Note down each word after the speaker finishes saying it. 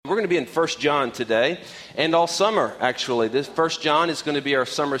We're going to be in 1 John today and all summer, actually. This 1 John is going to be our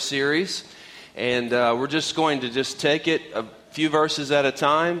summer series, and we're just going to take it a few verses at a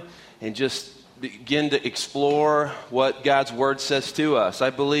time and just begin to explore what God's Word says to us. I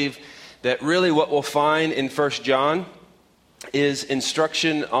believe that really what we'll find in 1 John is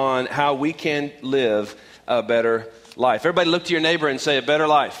instruction on how we can live a better life. Everybody look to your neighbor and say, a better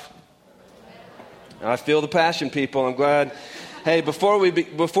life. I feel the passion, people. I'm glad. Hey, before we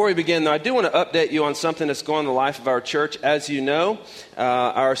begin, though, I do want to update you on something that's going on in the life of our church. As you know,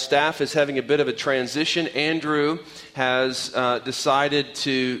 our staff is having a bit of a transition. Andrew has decided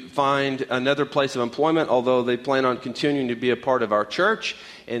to find another place of employment, although they plan on continuing to be a part of our church.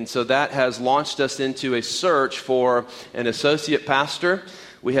 And so that has launched us into a search for an associate pastor.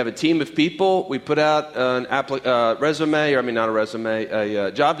 We have a team of people. We put out a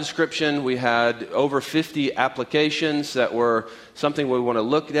job description. We had over 50 applications that were something we want to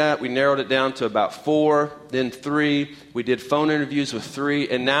look at. We narrowed it down to about 4, then 3. We did phone interviews with 3,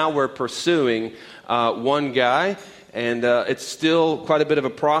 and now we're pursuing one guy. And it's still quite a bit of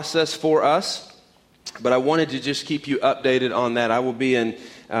a process for us, but I wanted to just keep you updated on that. I will be in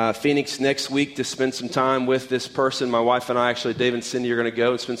Phoenix next week to spend some time with this person. My wife and I, actually, Dave and Cindy, are going to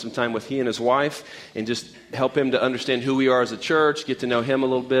go and spend some time with he and his wife and just help him to understand who we are as a church, get to know him a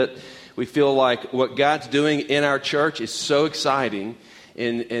little bit. We feel like what God's doing in our church is so exciting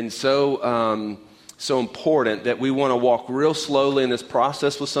and so important that we want to walk real slowly in this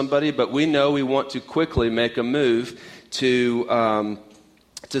process with somebody, but we know we want to quickly make a move to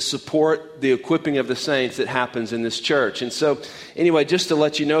support the equipping of the saints that happens in this church. And so, anyway, just to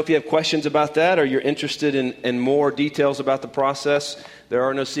let you know, if you have questions about that or you're interested in more details about the process, there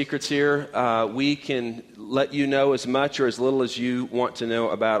are no secrets here. We can let you know as much or as little as you want to know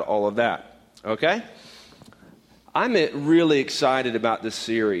about all of that. Okay? I'm really excited about this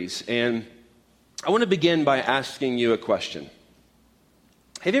series, and I want to begin by asking you a question.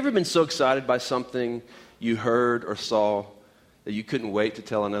 Have you ever been so excited by something you heard or saw that you couldn't wait to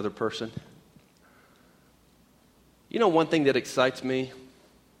tell another person? You know one thing that excites me?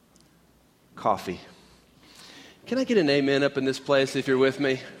 Coffee. Can I get an amen up in this place if you're with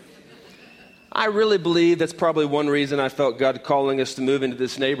me? I really believe that's probably one reason I felt God calling us to move into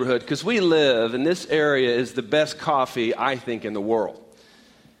this neighborhood, because we live in this area is the best coffee, I think, in the world.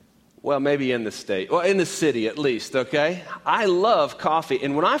 Well, maybe in the state. Well, in the city at least, okay? I love coffee,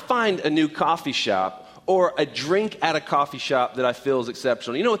 and when I find a new coffee shop or a drink at a coffee shop that I feel is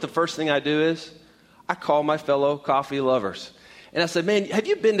exceptional, you know what the first thing I do is? I call my fellow coffee lovers. And I said, man, have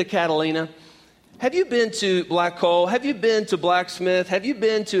you been to Catalina? Have you been to Black Hole? Have you been to Blacksmith? Have you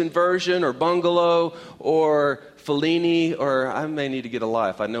been to Inversion or Bungalow or Fellini? Or I may need to get a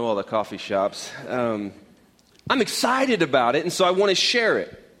life. I know all the coffee shops. I'm excited about it, and so I want to share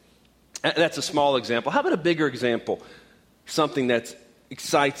it. That's a small example. How about a bigger example? Something that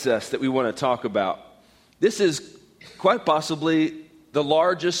excites us that we want to talk about. This is quite possibly the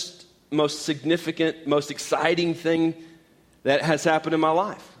largest, most significant, most exciting thing that has happened in my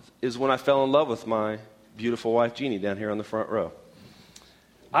life is when I fell in love with my beautiful wife, Jeannie, down here on the front row.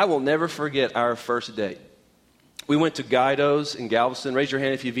 I will never forget our first date. We went to Guido's in Galveston. Raise your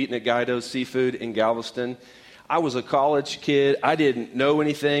hand if you've eaten at Guido's Seafood in Galveston. I was a college kid. I didn't know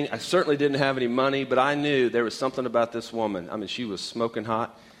anything. I certainly didn't have any money, but I knew there was something about this woman. I mean, she was smoking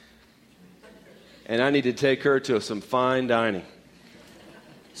hot. And I needed to take her to some fine dining.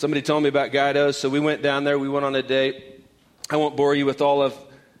 Somebody told me about Guido's, so we went down there. We went on a date. I won't bore you with all of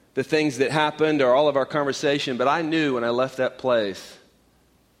the things that happened or all of our conversation, but I knew when I left that place,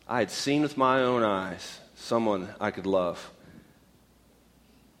 I had seen with my own eyes someone I could love.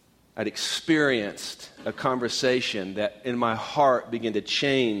 I'd experienced a conversation that in my heart began to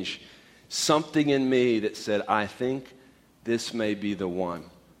change something in me that said, I think this may be the one.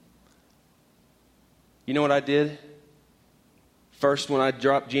 You know what I did? First, when I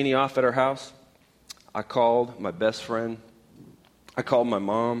dropped Jeannie off at her house, I called my best friend. I called my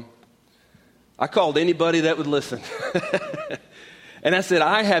mom. I called anybody that would listen. And I said,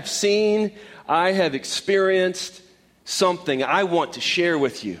 I have experienced something I want to share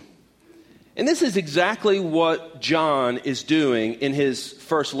with you. And this is exactly what John is doing in his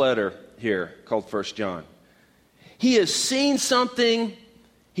first letter here, called 1 John. He has seen something,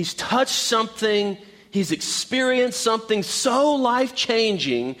 he's touched something, he's experienced something so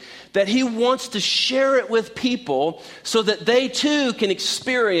life-changing that he wants to share it with people so that they too can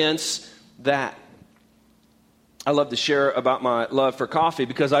experience that. I love to share about my love for coffee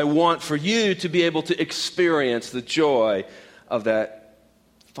because I want for you to be able to experience the joy of that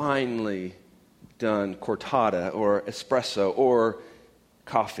finely done cortado or espresso or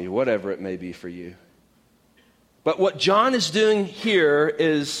coffee, whatever it may be for you. But what John is doing here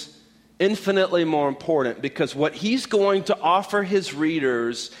is infinitely more important, because what he's going to offer his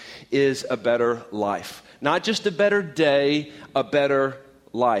readers is a better life. Not just a better day, a better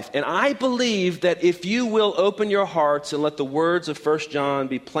life. And I believe that if you will open your hearts and let the words of 1 John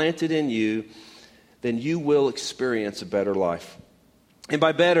be planted in you, then you will experience a better life. And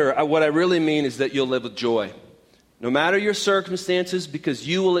by better, what I really mean is that you'll live with joy. No matter your circumstances, because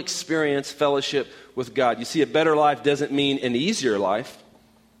you will experience fellowship with God. You see, a better life doesn't mean an easier life.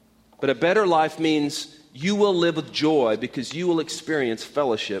 But a better life means you will live with joy because you will experience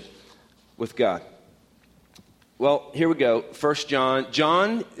fellowship with God. Well, here we go. 1 John.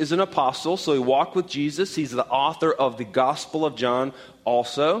 John is an apostle, so he walked with Jesus. He's the author of the Gospel of John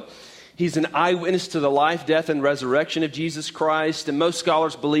also. He's an eyewitness to the life, death, and resurrection of Jesus Christ. And most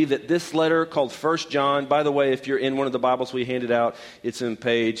scholars believe that this letter called 1 John, by the way, if you're in one of the Bibles we handed out, it's in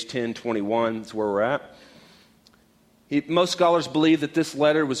page 1021. That's where we're at. Most scholars believe that this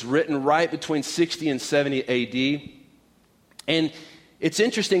letter was written right between 60 and 70 A.D. And it's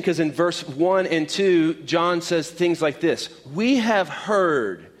interesting because in verse 1 and 2, John says things like this. We have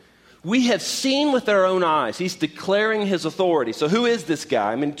heard, we have seen with our own eyes. He's declaring his authority. So who is this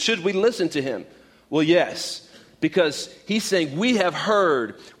guy? I mean, should we listen to him? Well, yes, because he's saying we have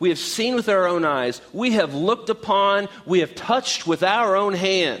heard, we have seen with our own eyes, we have looked upon, we have touched with our own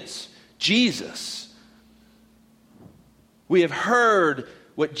hands Jesus. We have heard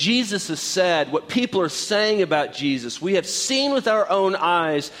what Jesus has said, what people are saying about Jesus. We have seen with our own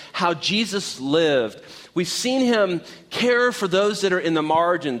eyes how Jesus lived. We've seen him care for those that are in the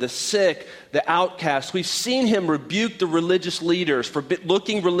margin, the sick, the outcast. We've seen him rebuke the religious leaders for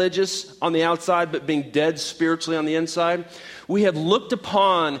looking religious on the outside but being dead spiritually on the inside. We have looked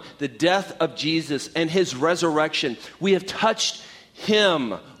upon the death of Jesus and his resurrection. We have touched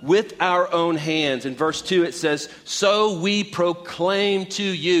him with our own hands. In verse 2 it says, so we proclaim to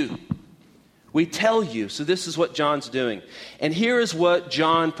you. We tell you. So this is what John's doing. And here is what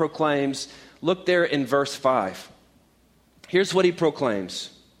John proclaims. Look there in verse 5. Here's what he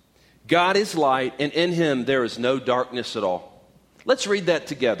proclaims. God is light, and in him there is no darkness at all. Let's read that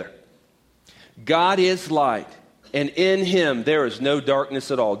together. God is light, and in him there is no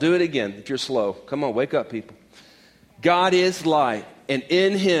darkness at all. Do it again if you're slow. Come on, wake up, people. God is light, and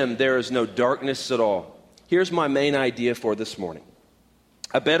in him there is no darkness at all. Here's my main idea for this morning.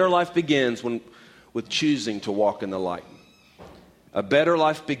 A better life begins with choosing to walk in the light. A better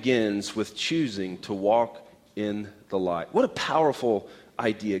life begins with choosing to walk in the light. What a powerful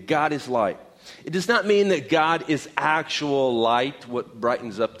idea. God is light. It does not mean that God is actual light, what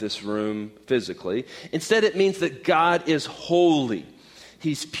brightens up this room physically. Instead, it means that God is holy.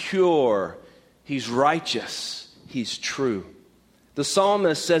 He's pure. He's righteous. He's true. The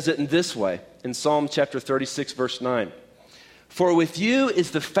psalmist says it in this way, in Psalm chapter 36, verse 9. For with you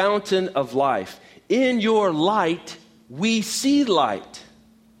is the fountain of life. In your light, we see light.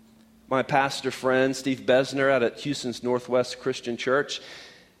 My pastor friend, Steve Besner, out at Houston's Northwest Christian Church,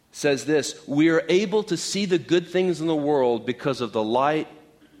 says this. We are able to see the good things in the world because of the light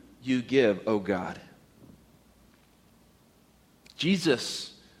you give, O God.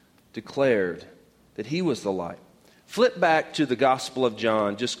 Jesus declared that he was the light. Flip back to the Gospel of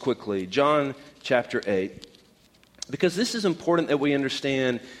John just quickly. John chapter 8. Because this is important that we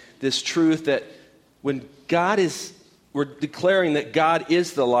understand this truth that when we're declaring that God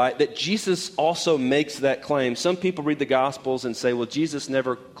is the light, that Jesus also makes that claim. Some people read the Gospels and say, well, Jesus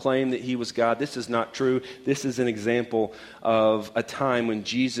never claimed that he was God. This is not true. This is an example of a time when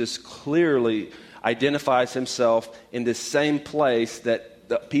Jesus clearly identifies himself in the same place that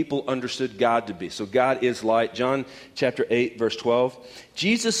the people understood God to be. So God is light. John chapter 8, verse 12.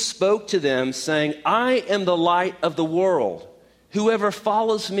 Jesus spoke to them saying, I am the light of the world. Whoever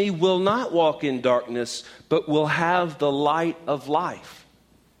follows me will not walk in darkness, but will have the light of life.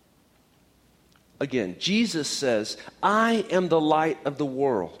 Again, Jesus says, I am the light of the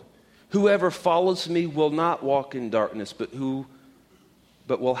world. Whoever follows me will not walk in darkness, but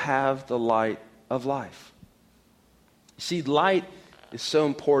will have the light of life. See, light is so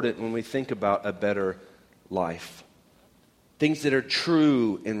important when we think about a better life. Things that are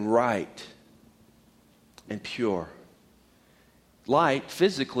true and right and pure. Light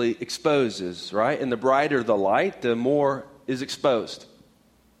physically exposes, right? And the brighter the light, the more is exposed.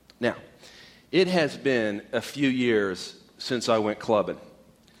 Now, it has been a few years since I went clubbing.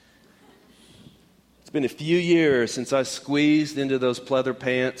 It's been a few years since I squeezed into those pleather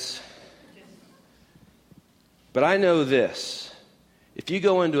pants. But I know this. If you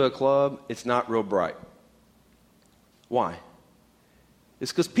go into a club, it's not real bright. Why?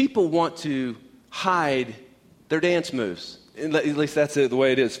 is because people want to hide their dance moves. At least that's the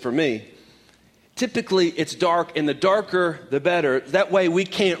way it is for me. Typically, it's dark, and the darker, the better. That way, we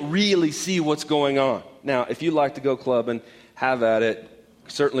can't really see what's going on. Now, if you like to go clubbing, have at it.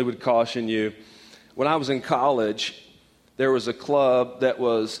 Certainly would caution you. When I was in college, there was a club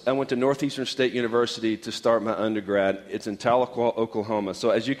I went to Northeastern State University to start my undergrad. It's in Tahlequah, Oklahoma.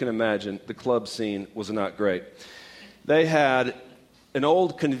 So as you can imagine, the club scene was not great. They had an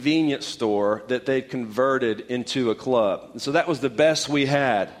old convenience store that they converted into a club. And so that was the best we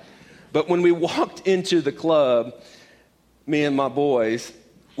had. But when we walked into the club, me and my boys,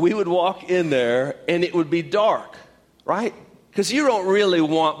 we would walk in there and it would be dark, right? Because you don't really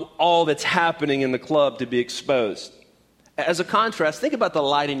want all that's happening in the club to be exposed. As a contrast, think about the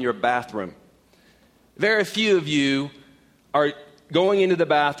light in your bathroom. Very few of you are going into the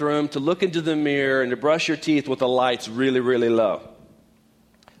bathroom to look into the mirror and to brush your teeth with the lights really, really low.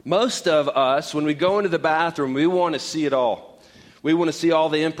 Most of us, when we go into the bathroom, we want to see it all. We want to see all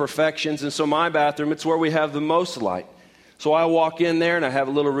the imperfections. And so my bathroom, it's where we have the most light. So I walk in there and I have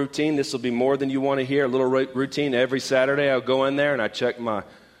a little routine. This will be more than you want to hear. A little routine every Saturday. I'll go in there and I check my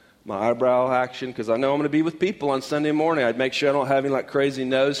eyebrow action because I know I'm going to be with people on Sunday morning. I'd make sure I don't have any like crazy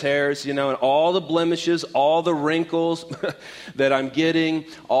nose hairs, and all the blemishes, all the wrinkles that I'm getting,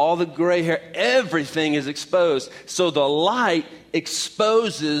 all the gray hair, everything is exposed. So the light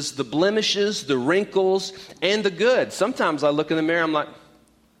exposes the blemishes, the wrinkles, and the good. Sometimes I look in the mirror, I'm like,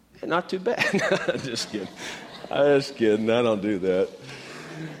 hey, not too bad. Just kidding. I don't do that.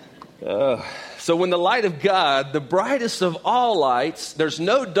 So when the light of God, the brightest of all lights, there's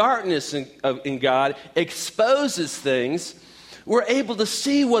no darkness in God, exposes things, we're able to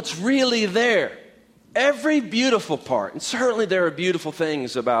see what's really there. Every beautiful part. And certainly there are beautiful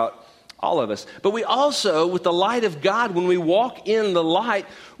things about all of us. But we also, with the light of God, when we walk in the light,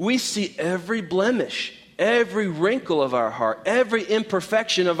 we see every blemish, every wrinkle of our heart, every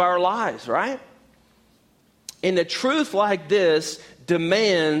imperfection of our lives, right? And a truth like this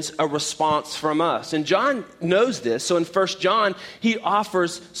demands a response from us. And John knows this. So in 1 John, he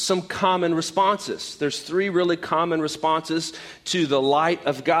offers some common responses. There's 3 really common responses to the light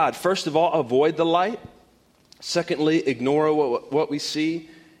of God. First of all, avoid the light. Secondly, ignore what we see.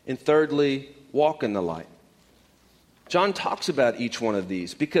 And thirdly, walk in the light. John talks about each one of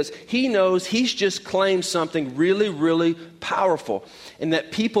these because he knows he's just claimed something really, really powerful and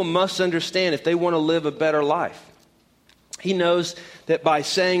that people must understand if they want to live a better life. He knows that by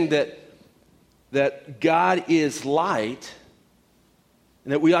saying that God is light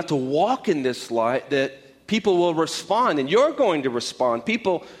and that we ought to walk in this light, that people will respond, and you're going to respond.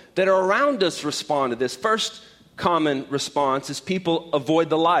 People that are around us respond to this. First common response is people avoid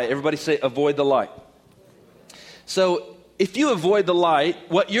the light. Everybody say, avoid the light. So if you avoid the light,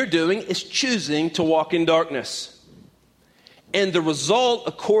 what you're doing is choosing to walk in darkness. And the result,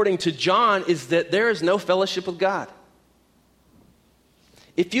 according to John, is that there is no fellowship with God.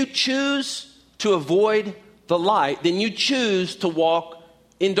 If you choose to avoid the light, then you choose to walk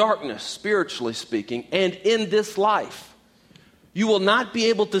in darkness, spiritually speaking, and in this life. You will not be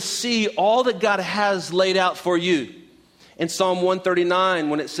able to see all that God has laid out for you. In Psalm 139,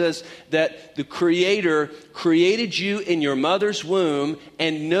 when it says that the Creator created you in your mother's womb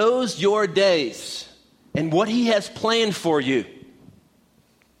and knows your days and what He has planned for you.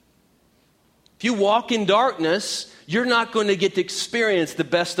 If you walk in darkness, you're not going to get to experience the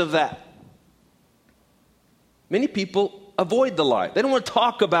best of that. Many people avoid the light. They don't want to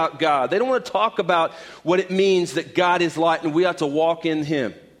talk about God. They don't want to talk about what it means that God is light and we ought to walk in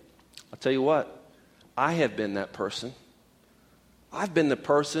Him. I'll tell you what, I have been that person. I've been the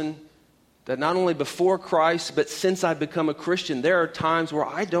person that not only before Christ, but since I've become a Christian, there are times where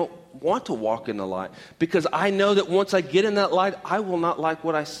I don't want to walk in the light because I know that once I get in that light, I will not like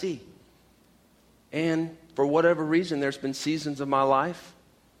what I see. And for whatever reason, there's been seasons of my life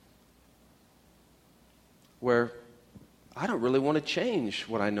where I don't really want to change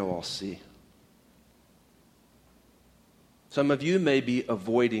what I know I'll see. Some of you may be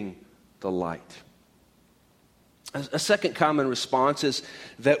avoiding the light. A second common response is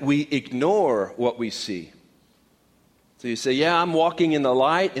that we ignore what we see. So you say, yeah, I'm walking in the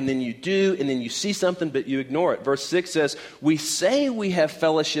light, and then you do, and then you see something, but you ignore it. Verse 6 says, we say we have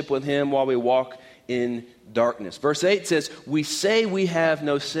fellowship with Him while we walk in darkness. Verse 8 says, we say we have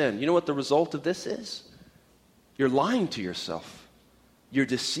no sin. You know what the result of this is? You're lying to yourself. You're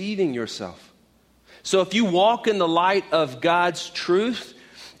deceiving yourself. So if you walk in the light of God's truth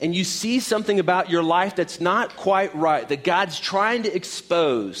and you see something about your life that's not quite right, that God's trying to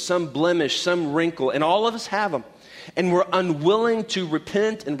expose, some blemish, some wrinkle, and all of us have them, and we're unwilling to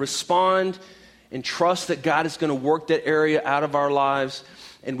repent and respond and trust that God is going to work that area out of our lives,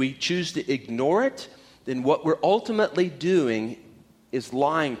 and we choose to ignore it, then what we're ultimately doing is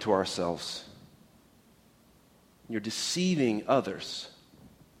lying to ourselves. You're deceiving others.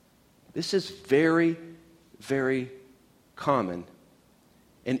 This is very, very common.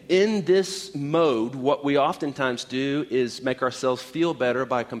 And in this mode, what we oftentimes do is make ourselves feel better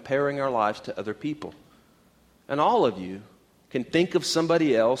by comparing our lives to other people. And all of you can think of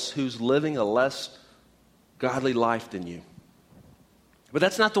somebody else who's living a less godly life than you. But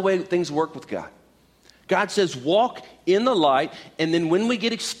that's not the way things work with God. God says, walk in the light, and then when we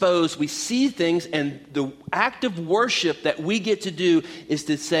get exposed, we see things, and the act of worship that we get to do is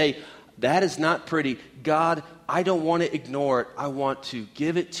to say, that is not pretty. God, I don't want to ignore it. I want to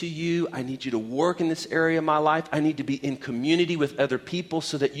give it to you. I need you to work in this area of my life. I need to be in community with other people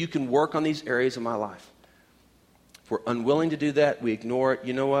so that you can work on these areas of my life. If we're unwilling to do that, we ignore it.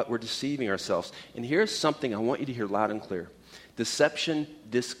 You know what? We're deceiving ourselves. And here's something I want you to hear loud and clear. Deception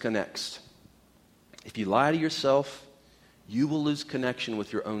disconnects. If you lie to yourself, you will lose connection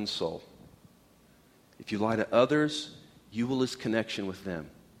with your own soul. If you lie to others, you will lose connection with them.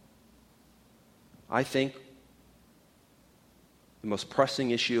 I think the most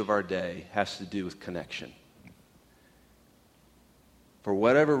pressing issue of our day has to do with connection. For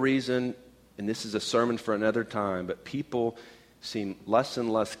whatever reason, and this is a sermon for another time, but people seem less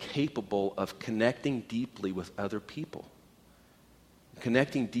and less capable of connecting deeply with other people,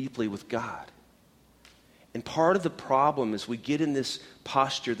 connecting deeply with God. And part of the problem is we get in this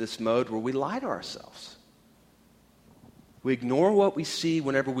posture, this mode where we lie to ourselves. We ignore what we see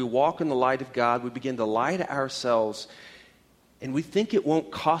whenever we walk in the light of God. We begin to lie to ourselves, and we think it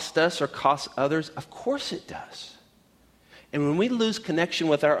won't cost us or cost others. Of course it does. And when we lose connection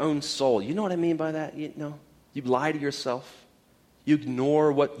with our own soul, you know what I mean by that? You lie to yourself. You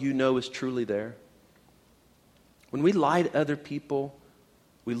ignore what you know is truly there. When we lie to other people,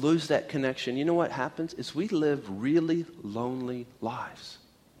 we lose that connection. You know what happens is we live really lonely lives.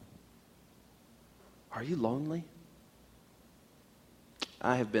 Are you lonely?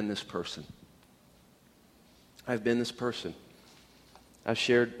 I have been this person. I've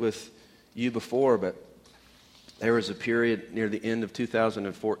shared with you before, but there was a period near the end of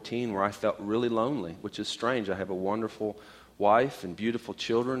 2014 where I felt really lonely, which is strange. I have a wonderful wife and beautiful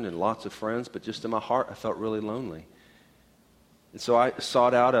children and lots of friends, but just in my heart, I felt really lonely. And so I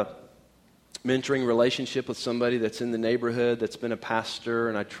sought out a mentoring relationship with somebody that's in the neighborhood, that's been a pastor,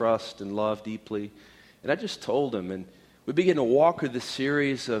 and I trust and love deeply. And I just told him, and we began to walk through this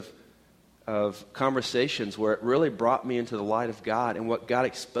series of conversations where it really brought me into the light of God. And what got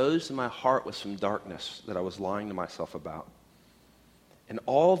exposed in my heart was some darkness that I was lying to myself about. And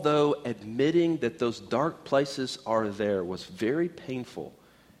although admitting that those dark places are there was very painful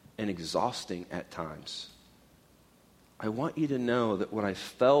and exhausting at times, I want you to know that what I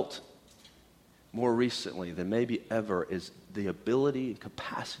felt more recently than maybe ever is the ability and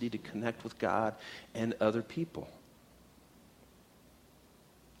capacity to connect with God and other people.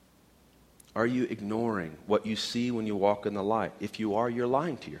 Are you ignoring what you see when you walk in the light? If you are, you're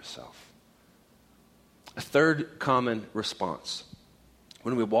lying to yourself. A third common response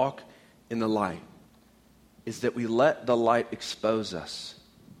when we walk in the light is that we let the light expose us.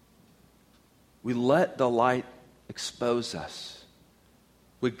 We let the light expose us.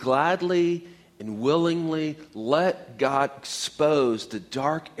 We gladly and willingly let God expose the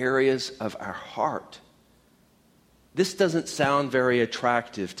dark areas of our heart. This doesn't sound very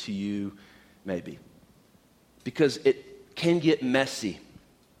attractive to you, maybe, because it can get messy.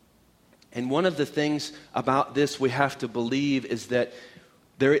 And one of the things about this we have to believe is that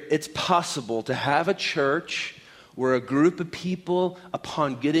it's possible to have a church where a group of people,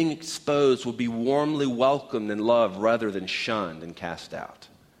 upon getting exposed, will be warmly welcomed and loved rather than shunned and cast out.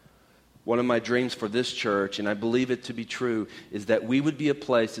 One of my dreams for this church, and I believe it to be true, is that we would be a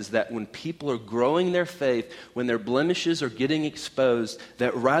place is that when people are growing their faith, when their blemishes are getting exposed,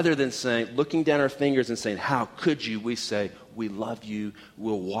 that rather than saying, looking down our fingers and saying, how could you, we say, we love you,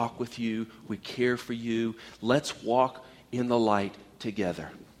 we'll walk with you, we care for you, let's walk in the light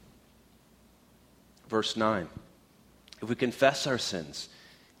together. Verse 9, if we confess our sins,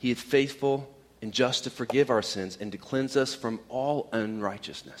 he is faithful and just to forgive our sins and to cleanse us from all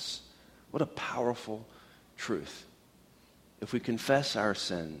unrighteousness. What a powerful truth. If we confess our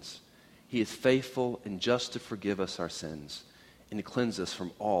sins, he is faithful and just to forgive us our sins and to cleanse us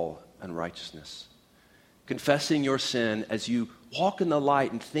from all unrighteousness. Confessing your sin as you walk in the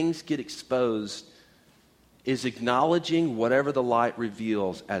light and things get exposed is acknowledging whatever the light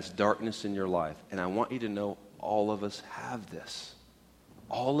reveals as darkness in your life. And I want you to know all of us have this.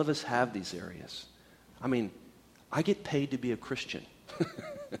 All of us have these areas. I mean, I get paid to be a Christian.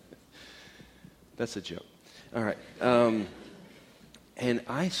 That's a joke. All right. And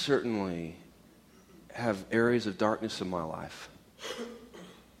I certainly have areas of darkness in my life.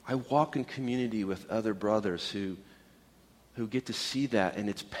 I walk in community with other brothers who get to see that, and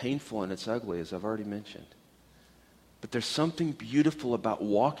it's painful and it's ugly, as I've already mentioned. But there's something beautiful about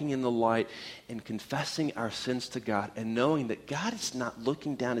walking in the light and confessing our sins to God and knowing that God is not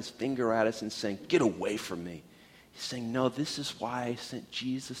looking down his finger at us and saying, get away from me. He's saying, no, this is why I sent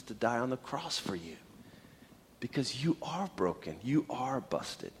Jesus to die on the cross for you. Because you are broken, you are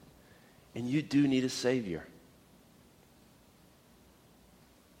busted, and you do need a Savior.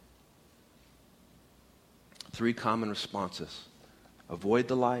 Three common responses: avoid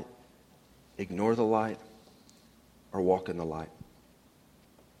the light, ignore the light, or walk in the light.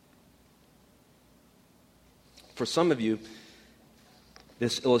 For some of you,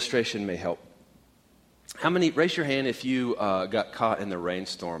 this illustration may help. How many, raise your hand if you got caught in the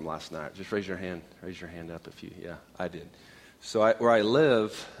rainstorm last night. Just raise your hand. Raise your hand up if you, yeah, I did. So where I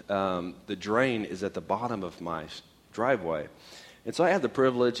live, the drain is at the bottom of my driveway. And so I have the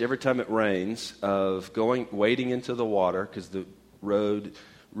privilege every time it rains of wading into the water because the road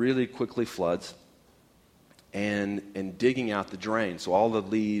really quickly floods and digging out the drain. So all the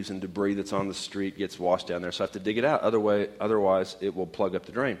leaves and debris that's on the street gets washed down there. So I have to dig it out. Otherwise, it will plug up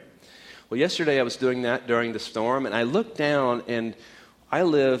the drain. Well, yesterday I was doing that during the storm, and I looked down, and I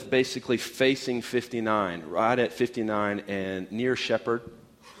live basically facing 59, right at 59 and near Shepherd.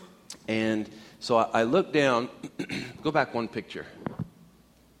 And so I looked down. Go back one picture.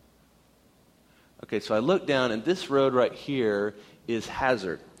 Okay, so I looked down, and this road right here is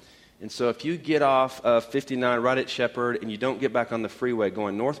Hazard. And so if you get off of 59 right at Shepherd and you don't get back on the freeway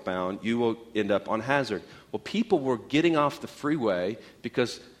going northbound, you will end up on Hazard. Well, people were getting off the freeway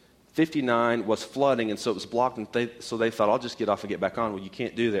because 59 was flooding, and so it was blocked, and so they thought, I'll just get off and get back on. Well, you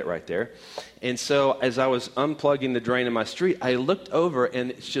can't do that right there. And so as I was unplugging the drain in my street, I looked over,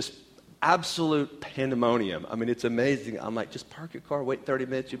 and it's just absolute pandemonium. I mean, it's amazing. I'm like, just park your car, wait 30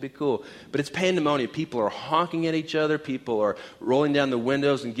 minutes, you'll be cool. But it's pandemonium. People are honking at each other. People are rolling down the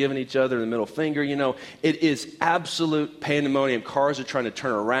windows and giving each other the middle finger. You know, it is absolute pandemonium. Cars are trying to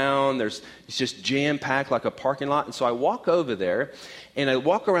turn around. It's just jam-packed like a parking lot. And so I walk over there, and I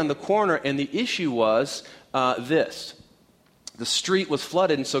walk around the corner, and the issue was this. The street was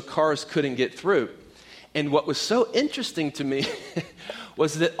flooded, and so cars couldn't get through. And what was so interesting to me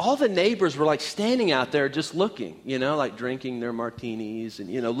was that all the neighbors were like standing out there just looking, you know, like drinking their martinis and,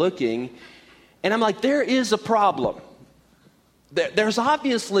 you know, looking. And I'm like, there is a problem. There's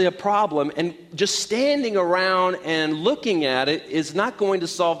obviously a problem, and just standing around and looking at it is not going to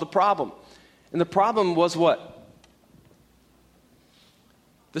solve the problem. And the problem was what?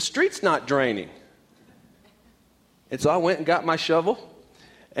 The street's not draining. And so I went and got my shovel,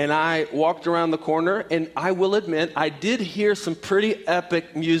 and I walked around the corner, and I will admit, I did hear some pretty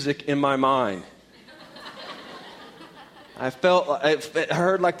epic music in my mind. I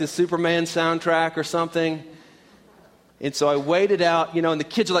heard like the Superman soundtrack or something. And so I waited out, you know, and the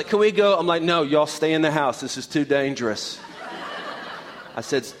kids are like, can we go? I'm like, no, y'all stay in the house. This is too dangerous. I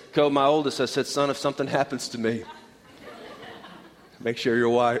said, my oldest, I said, son, if something happens to me, make sure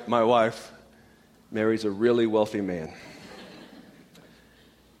my wife marries a really wealthy man.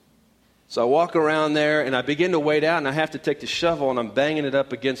 So I walk around there, and I begin to wade out, and I have to take the shovel, and I'm banging it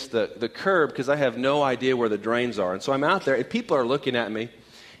up against the curb because I have no idea where the drains are. And so I'm out there, and people are looking at me,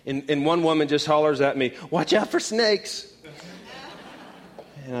 and one woman just hollers at me, watch out for snakes.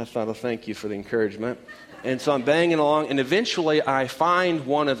 And I thought, oh, thank you for the encouragement. And so I'm banging along, and eventually I find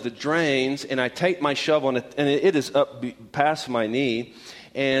one of the drains, and I take my shovel, and it is up past my knee.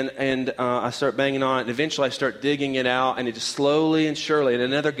 And I start banging on it, and eventually I start digging it out, and it just slowly and surely, and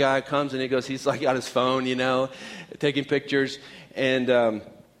another guy comes, and he's like got his phone, you know, taking pictures, and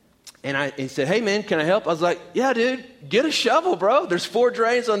he said, hey man, can I help? I was like, yeah dude, get a shovel bro, there's 4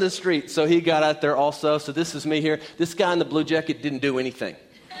 drains on this street. So he got out there also. So this is me here. This guy in the blue jacket didn't do anything.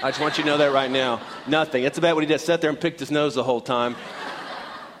 I just want you to know that right now. Nothing. That's about what he did. Sat there and picked his nose the whole time.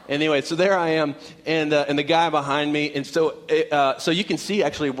 Anyway, so there I am, and the guy behind me, and so you can see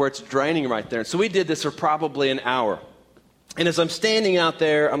actually where it's draining right there. And so we did this for probably an hour. And as I'm standing out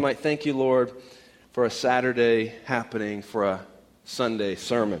there, I'm like, thank you, Lord, for a Saturday happening, for a Sunday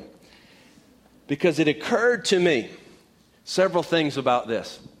sermon. Because it occurred to me several things about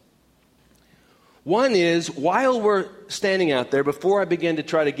this. One is, while we're standing out there, before I begin to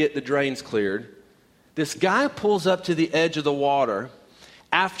try to get the drains cleared, this guy pulls up to the edge of the water,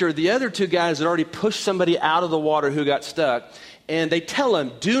 after the other two guys had already pushed somebody out of the water who got stuck. And they tell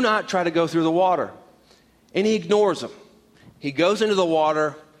him, do not try to go through the water. And he ignores them. He goes into the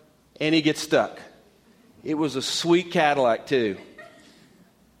water and he gets stuck. It was a sweet Cadillac too.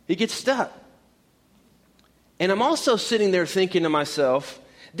 He gets stuck. And I'm also sitting there thinking to myself,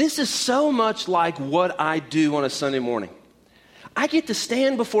 this is so much like what I do on a Sunday morning. I get to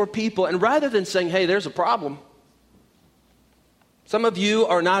stand before people, and rather than saying, hey, there's a problem. Some of you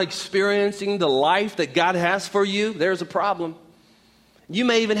are not experiencing the life that God has for you. There's a problem. You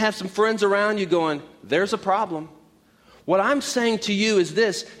may even have some friends around you going, there's a problem. What I'm saying to you is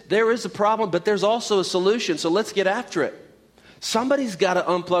this: there is a problem, but there's also a solution, so let's get after it. Somebody's got to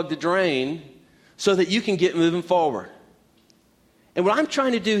unplug the drain so that you can get moving forward. And what I'm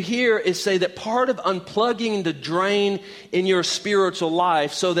trying to do here is say that part of unplugging the drain in your spiritual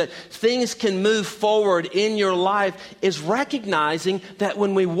life so that things can move forward in your life is recognizing that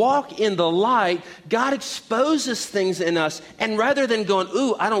when we walk in the light, God exposes things in us. And rather than going,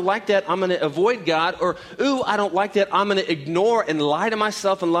 ooh, I don't like that, I'm going to avoid God, or ooh, I don't like that, I'm going to ignore and lie to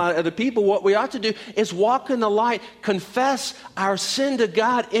myself and lie to other people, what we ought to do is walk in the light, confess our sin to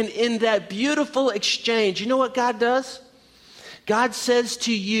God, and in that beautiful exchange, you know what God does? God says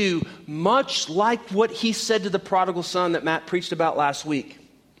to you, much like what he said to the prodigal son that Matt preached about last week.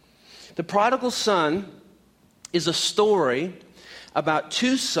 The prodigal son is a story about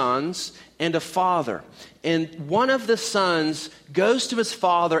two sons and a father. And one of the sons goes to his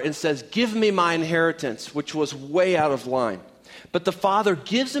father and says, give me my inheritance, which was way out of line. But the father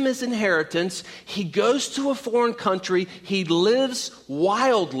gives him his inheritance. He goes to a foreign country. He lives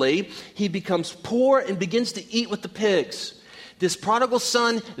wildly. He becomes poor and begins to eat with the pigs. This prodigal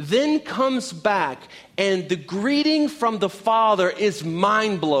son then comes back, and the greeting from the father is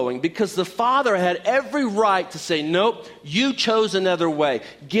mind-blowing because the father had every right to say, nope, you chose another way.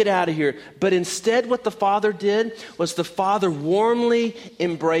 Get out of here. But instead what the father did was the father warmly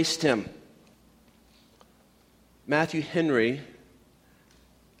embraced him. Matthew Henry,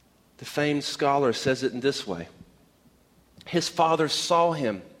 the famed scholar, says it in this way. His father saw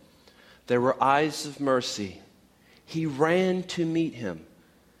him. There were eyes of mercy. He ran to meet him.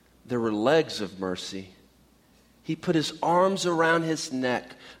 There were legs of mercy. He put his arms around his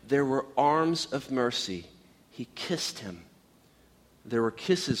neck. There were arms of mercy. He kissed him. There were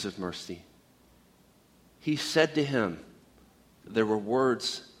kisses of mercy. He said to him, there were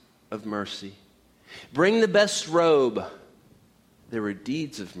words of mercy. Bring the best robe. There were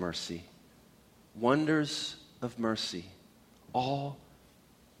deeds of mercy. Wonders of mercy. All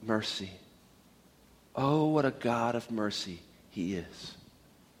mercy. Oh, what a God of mercy he is.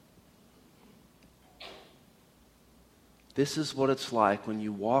 This is what it's like when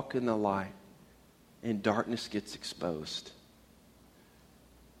you walk in the light and darkness gets exposed.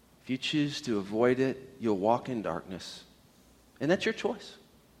 If you choose to avoid it, you'll walk in darkness. And that's your choice.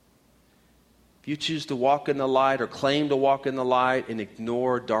 If you choose to walk in the light or claim to walk in the light and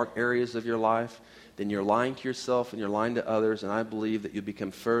ignore dark areas of your life, then you're lying to yourself and you're lying to others, and I believe that you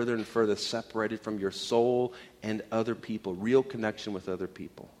become further and further separated from your soul and other people, real connection with other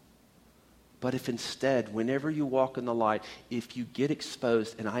people. But if instead, whenever you walk in the light, if you get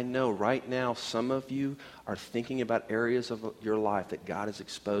exposed, and I know right now some of you are thinking about areas of your life that God has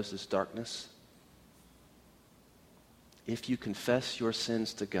exposed as darkness, if you confess your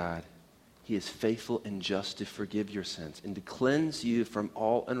sins to God, he is faithful and just to forgive your sins and to cleanse you from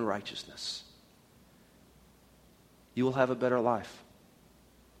all unrighteousness. You will have a better life.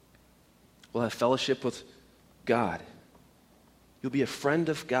 We'll have fellowship with God. You'll be a friend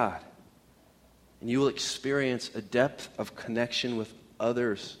of God. And you will experience a depth of connection with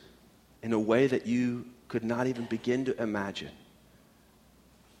others in a way that you could not even begin to imagine.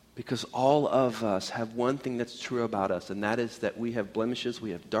 Because all of us have one thing that's true about us, and that is that we have blemishes,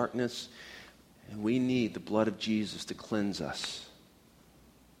 we have darkness, and we need the blood of Jesus to cleanse us.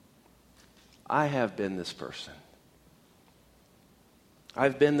 I have been this person.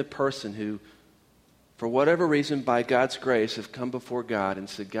 I've been the person who, for whatever reason, by God's grace, have come before God and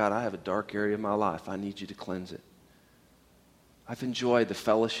said, God, I have a dark area of my life. I need you to cleanse it. I've enjoyed the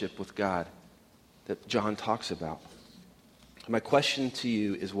fellowship with God that John talks about. My question to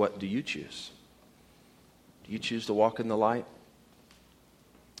you is, what do you choose? Do you choose to walk in the light?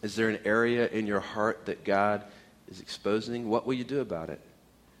 Is there an area in your heart that God is exposing? What will you do about it?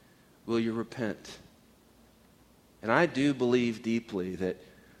 Will you repent? And I do believe deeply that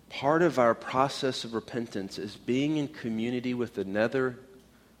part of our process of repentance is being in community with another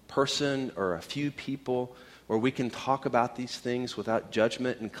person or a few people where we can talk about these things without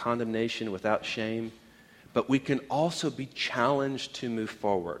judgment and condemnation, without shame. but we can also be challenged to move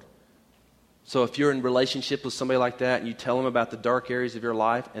forward. So if you're in relationship with somebody like that and you tell them about the dark areas of your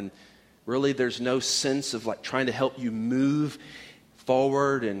life and really there's no sense of like trying to help you move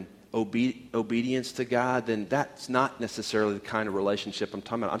forward and obedience to God, then that's not necessarily the kind of relationship I'm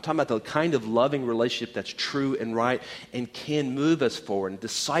talking about. I'm talking about the kind of loving relationship that's true and right and can move us forward and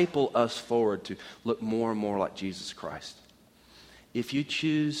disciple us forward to look more and more like Jesus Christ. If you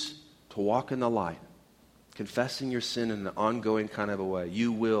choose to walk in the light, confessing your sin in an ongoing kind of a way,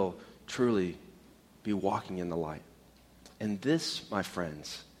 you will truly be walking in the light. And this, my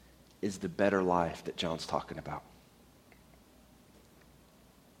friends, is the better life that John's talking about.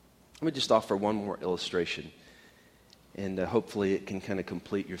 Let me just offer one more illustration, and hopefully it can kind of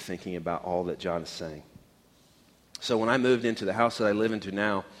complete your thinking about all that John is saying. So when I moved into the house that I live into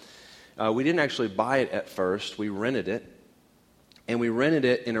now, we didn't actually buy it at first. We rented it, and we rented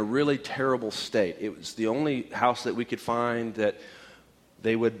it in a really terrible state. It was the only house that we could find that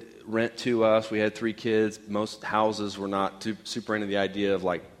they would rent to us. We had 3 kids. Most houses were not super into the idea of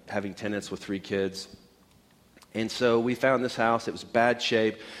like having tenants with 3 kids. And so we found this house. It was bad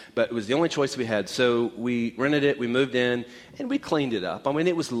shape, but it was the only choice we had. So we rented it, we moved in, and we cleaned it up. I mean,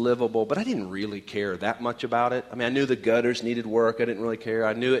 it was livable, but I didn't really care that much about it. I mean, I knew the gutters needed work. I didn't really care.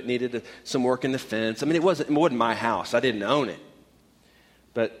 I knew it needed some work in the fence. I mean, it wasn't my house. I didn't own it.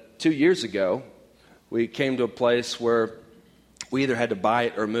 But 2 years ago, we came to a place where we either had to buy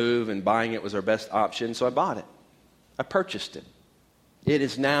it or move, and buying it was our best option, so I bought it. I purchased it. It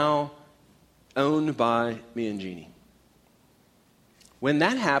is now owned by me and Jeannie. When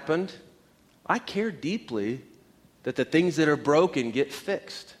that happened, I care deeply that the things that are broken get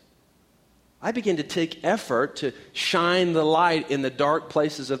fixed. I began to take effort to shine the light in the dark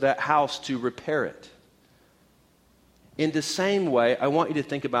places of that house to repair it. In the same way, I want you to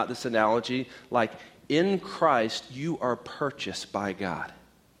think about this analogy like in Christ, you are purchased by God.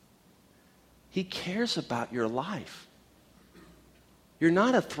 He cares about your life. You're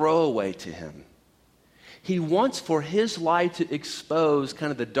not a throwaway to him. He wants for his light to expose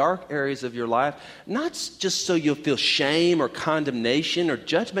kind of the dark areas of your life, not just so you'll feel shame or condemnation or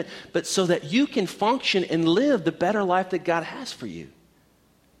judgment, but so that you can function and live the better life that God has for you.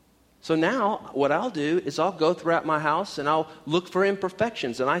 So now what I'll do is I'll go throughout my house and I'll look for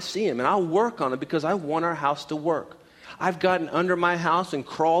imperfections, and I see them and I'll work on them because I want our house to work. I've gotten under my house and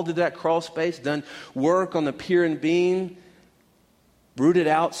crawled through that crawl space, done work on the pier and beam, rooted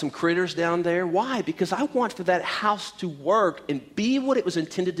out some critters down there. Why? Because I want for that house to work and be what it was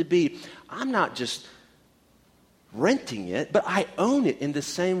intended to be. I'm not just renting it, but I own it in the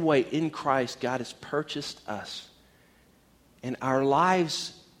same way. In Christ, God has purchased us. And our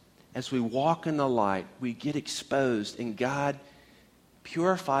lives, as we walk in the light, we get exposed, and God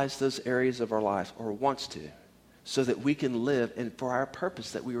purifies those areas of our lives, or wants to, so that we can live and for our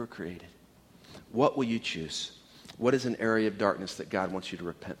purpose that we were created. What will you choose? What is an area of darkness that God wants you to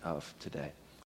repent of today?